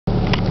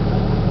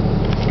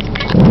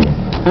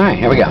Alright,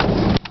 here we go.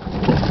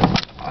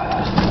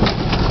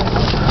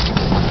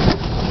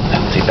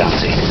 Bouncy,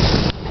 bouncy.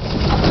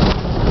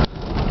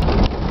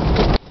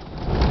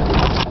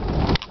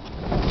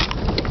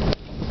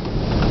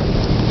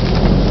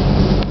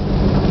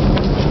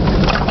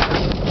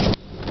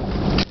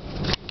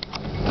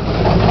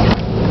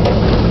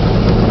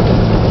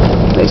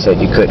 They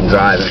said you couldn't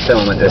drive and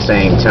film at the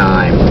same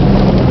time.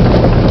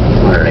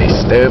 Are they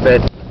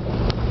stupid?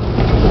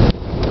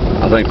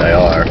 I think they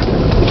are.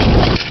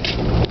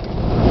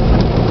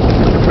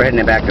 We're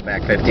heading back to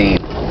back 15.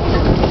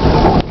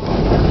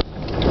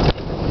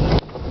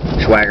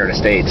 Swagger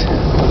Estates.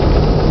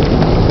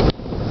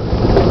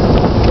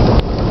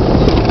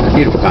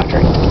 Beautiful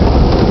country.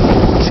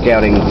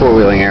 Scouting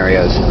four-wheeling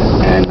areas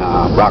and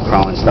rock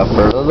crawling stuff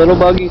for the little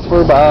buggies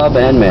for Bob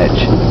and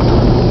Mitch.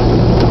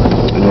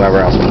 And whoever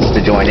else wants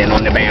to join in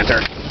on the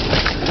banter.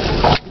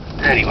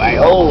 Anyway,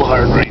 oh,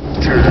 hard right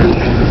turn.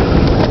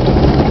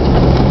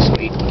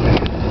 Sweet.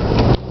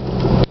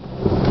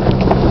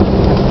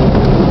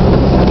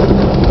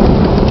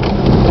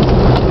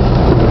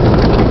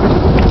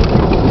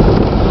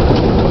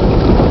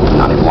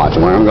 Not even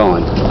watching where I'm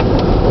going.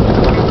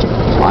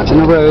 Just watching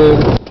the road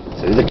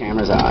through the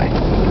camera's eye.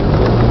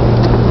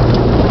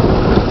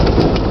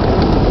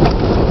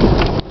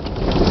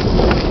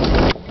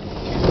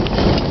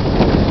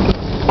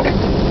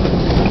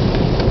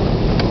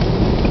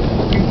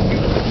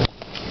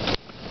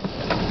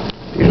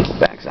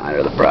 Backside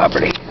of the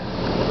property.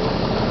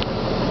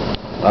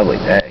 Lovely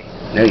day.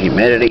 No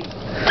humidity.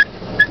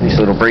 Nice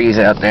little breeze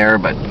out there,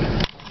 but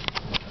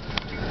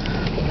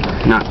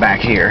not back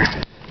here.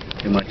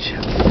 Too much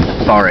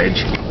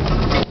foliage.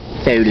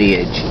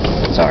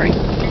 Sorry.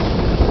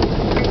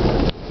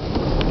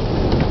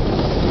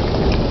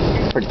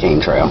 Pretty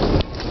tame trail.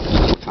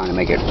 We're trying to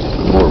make it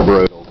more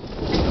brutal.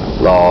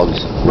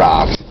 Logs,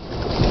 rocks.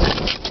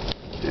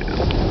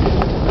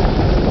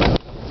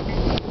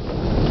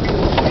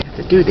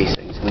 Do these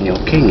things when you're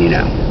king, you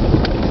know.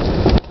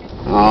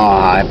 Oh,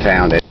 I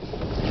found it.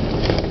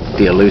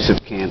 The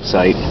elusive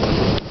campsite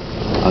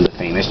of the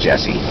famous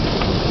Jesse. I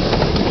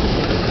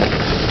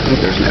think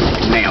there's no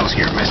nails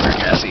here, Mr.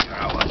 Jesse, or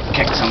I'll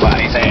kick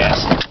somebody's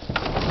ass.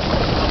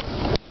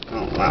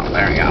 Oh, wow,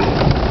 there we go.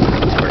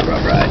 It's a pretty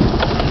rough ride.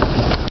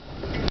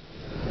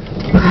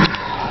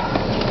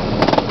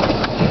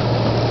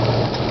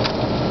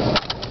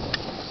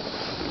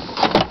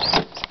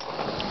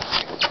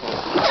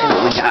 Let's see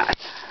what we got.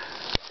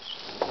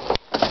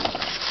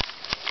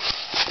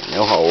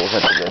 No holes,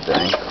 that's a good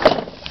thing.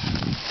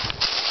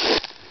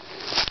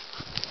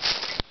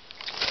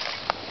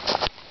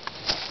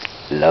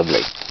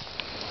 Lovely.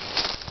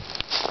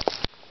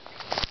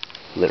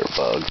 Litter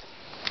bugs.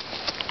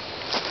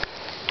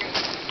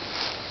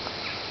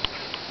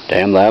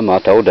 Damn them, I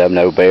told them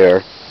no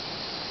bear.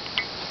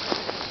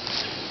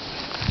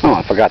 Oh,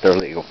 I forgot they're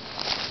legal.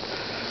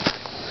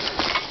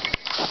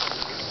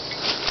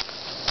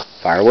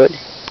 Firewood.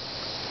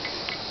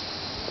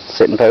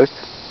 Sitting post.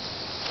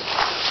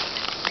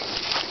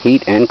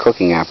 Heat and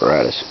cooking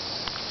apparatus.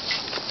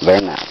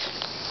 Very nice.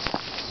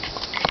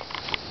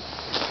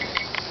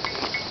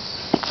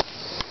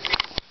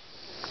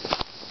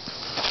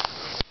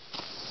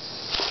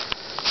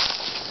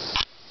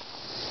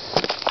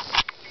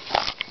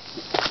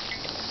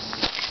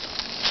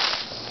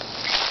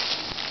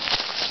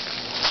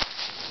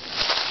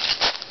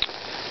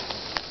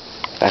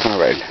 Back on the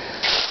road.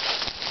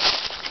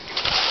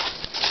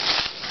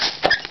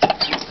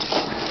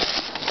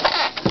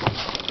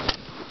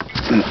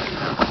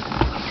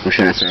 Or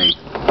should I say,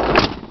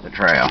 the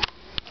trail.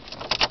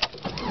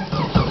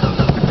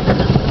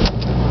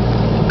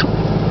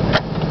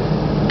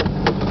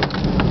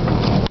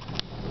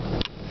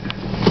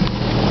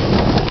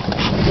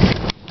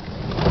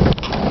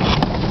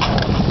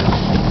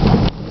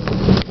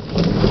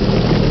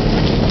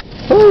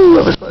 Ooh,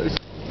 that was close.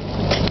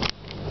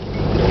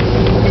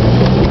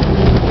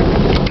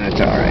 That's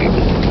alright.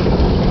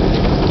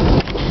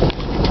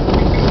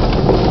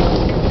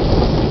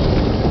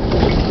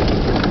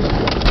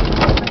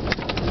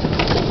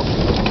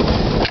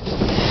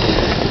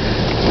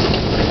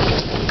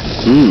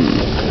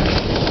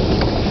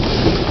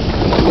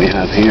 What do we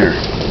have here?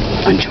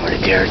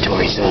 Uncharted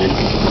territory, son.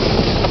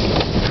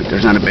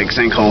 There's not a big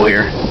sinkhole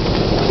here.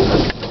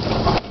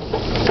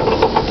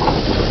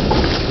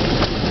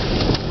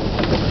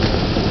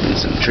 And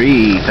some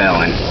tree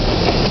felling.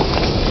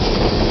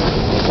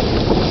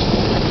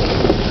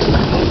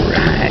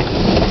 Alright.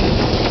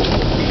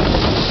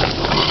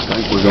 I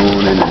think we're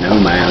going into no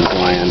man's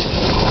land.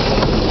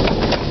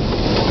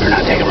 We're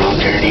not taking a wrong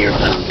turn here,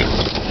 punk.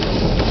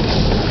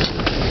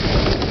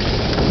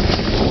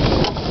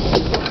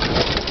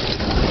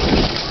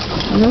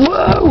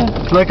 Whoa!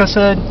 Like I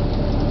said,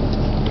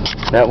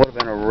 that would have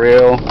been a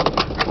real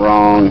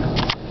wrong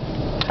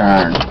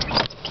turn.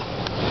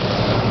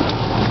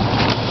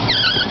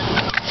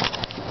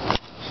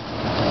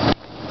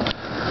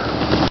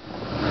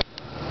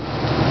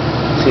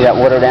 See that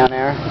water down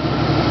there?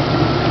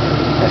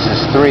 This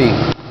is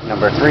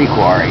number 3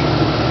 quarry.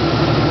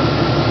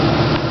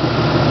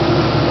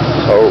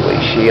 Holy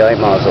Shiite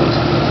Muslims.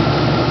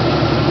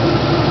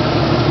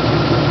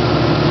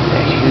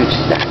 A huge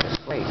stack of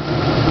slate.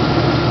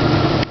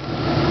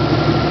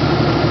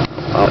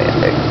 Oh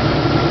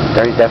yeah,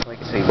 there you definitely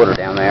can see water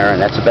down there,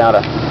 and that's about a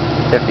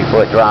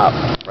 50-foot drop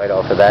right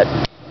off of that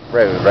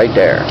road right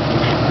there.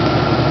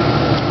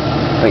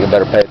 I think I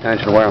better pay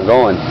attention to where I'm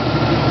going.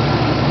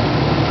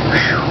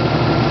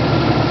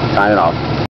 Whew. Signing off.